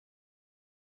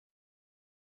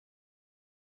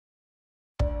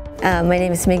My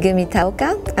name is Megumi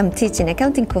Taoka. I'm teaching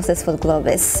accounting courses for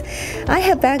GLOBIS. I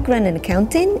have background in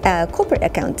accounting, corporate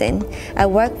accounting. I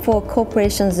work for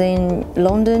corporations in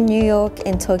London, New York,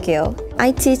 and Tokyo.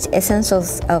 I teach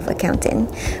Essentials of Accounting,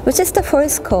 which is the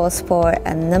first course for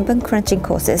number crunching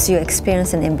courses you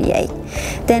experience in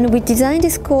MBA. Then we designed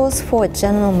this course for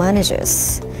general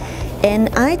managers. And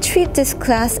I treat this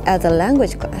class as a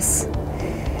language class.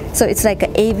 So it's like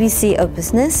an ABC of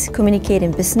business,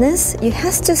 communicating business. You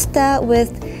have to start with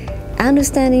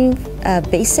understanding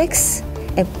basics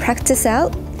and practice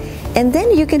out, and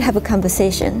then you can have a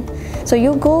conversation. So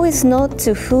your goal is not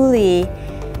to fully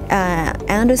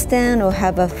understand or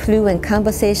have a fluent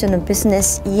conversation of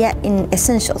business yet in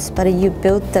essentials, but you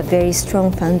build a very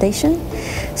strong foundation.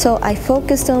 So I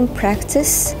focused on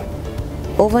practice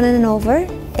over and over,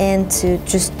 and to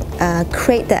just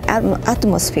create the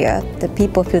atmosphere that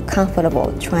people feel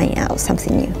comfortable trying out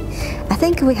something new. I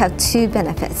think we have two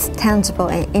benefits, tangible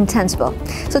and intangible.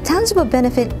 So tangible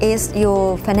benefit is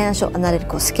your financial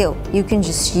analytical skill. You can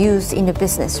just use in the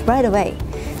business right away,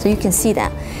 so you can see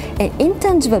that. An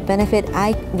intangible benefit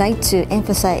I like to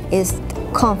emphasize is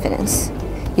confidence.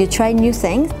 You try new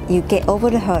things, you get over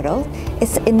the hurdle.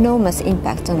 It's an enormous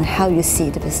impact on how you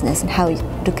see the business and how you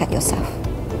look at yourself.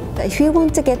 If you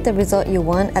want to get the result you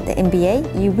want at the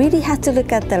MBA, you really have to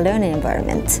look at the learning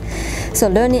environment. So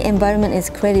learning environment is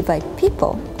created by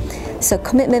people. So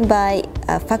commitment by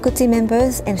faculty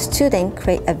members and students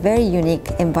create a very unique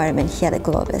environment here at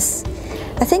GLOBIS.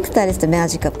 I think that is the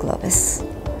magic of GLOBIS.